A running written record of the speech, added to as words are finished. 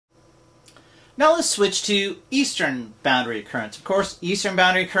Now let's switch to eastern boundary currents. Of course, eastern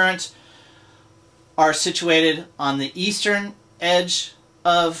boundary currents are situated on the eastern edge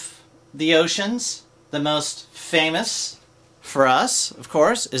of the oceans. The most famous for us, of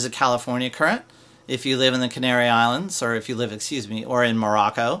course, is the California current. If you live in the Canary Islands, or if you live, or in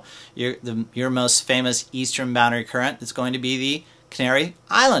Morocco, your most famous eastern boundary current is going to be the Canary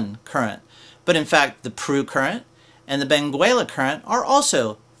Island current. But in fact, the Peru current and the Benguela current are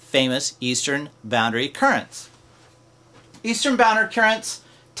also famous eastern boundary currents. Eastern boundary currents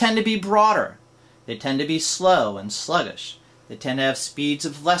tend to be broader. They tend to be slow and sluggish. They tend to have speeds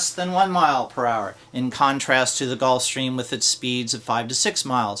of less than 1 mile per hour, in contrast to the Gulf Stream with its speeds of 5 to 6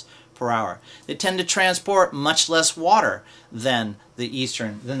 miles per hour. They tend to transport much less water than the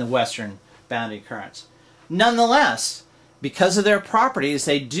western boundary currents. Nonetheless, because of their properties,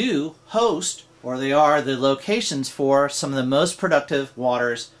 they do host, or they are the locations for, some of the most productive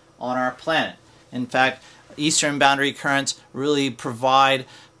waters on our planet. In fact, eastern boundary currents really provide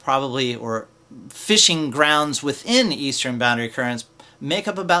fishing grounds within eastern boundary currents make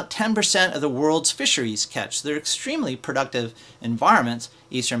up about 10% of the world's fisheries catch. They're extremely productive environments,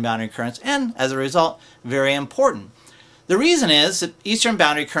 eastern boundary currents, and as a result, very important. The reason is that eastern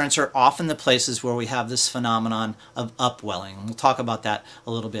boundary currents are often the places where we have this phenomenon of upwelling. We'll talk about that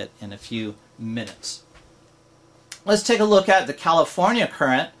a little bit in a few minutes. Let's take a look at the California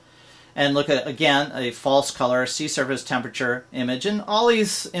current and look at, again, a false color sea surface temperature image. And all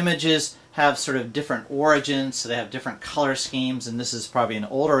these images have sort of different origins, so they have different color schemes, and this is probably an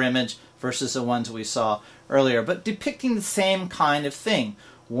older image versus the ones we saw earlier, but depicting the same kind of thing.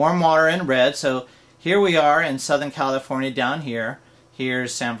 Warm water in red, so here we are in Southern California down here.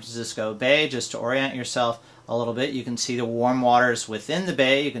 Here's San Francisco Bay, just to orient yourself a little bit. You can see the warm waters within the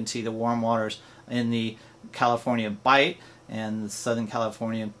bay, you can see the warm waters in the California Bight and the Southern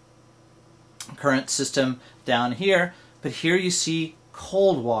California current system down here, but here you see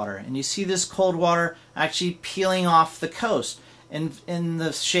cold water, and you see this cold water actually peeling off the coast in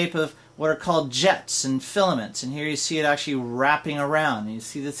the shape of what are called jets and filaments, and here you see it actually wrapping around, and you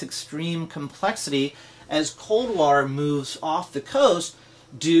see this extreme complexity as cold water moves off the coast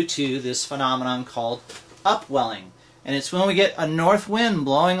due to this phenomenon called upwelling. And it's when we get a north wind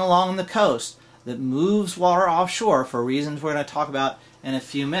blowing along the coast that moves water offshore, for reasons we're going to talk about in a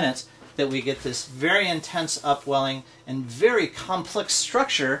few minutes, that we get this very intense upwelling and very complex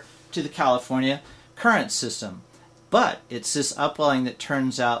structure to the California current system. But it's this upwelling that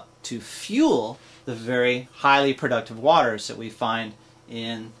turns out to fuel the very highly productive waters that we find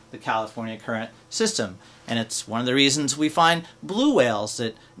in the California current system. And it's one of the reasons we find blue whales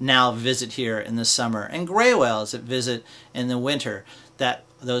that now visit here in the summer and gray whales that visit in the winter. That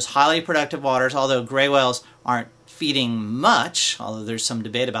those highly productive waters, although gray whales aren't feeding much, although there's some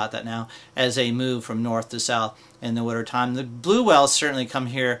debate about that now, as they move from north to south in the wintertime, the blue whales certainly come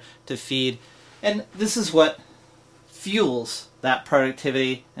here to feed, and this is what fuels that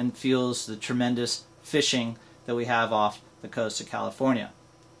productivity and fuels the tremendous fishing that we have off the coast of California.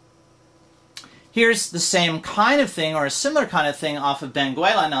 Here's the same kind of thing, or a similar kind of thing, off of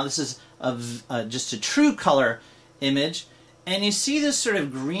Benguela. Now this is just a true color image, and you see this sort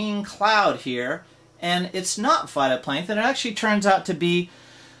of green cloud here, and it's not phytoplankton. It actually turns out to be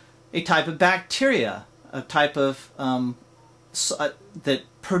a type of bacteria, a type of that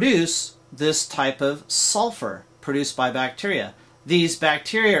produce this type of sulfur produced by bacteria. These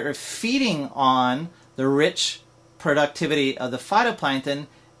bacteria are feeding on the rich productivity of the phytoplankton,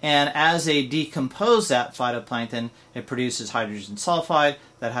 and as they decompose that phytoplankton, it produces hydrogen sulfide.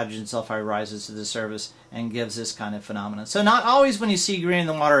 That hydrogen sulfide rises to the surface and gives this kind of phenomenon. So not always when you see green in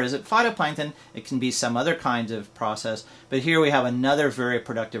the water is it phytoplankton, it can be some other kind of process, but here we have another very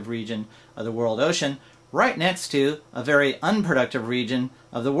productive region of the world ocean right next to a very unproductive region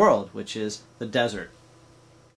of the world, which is the desert.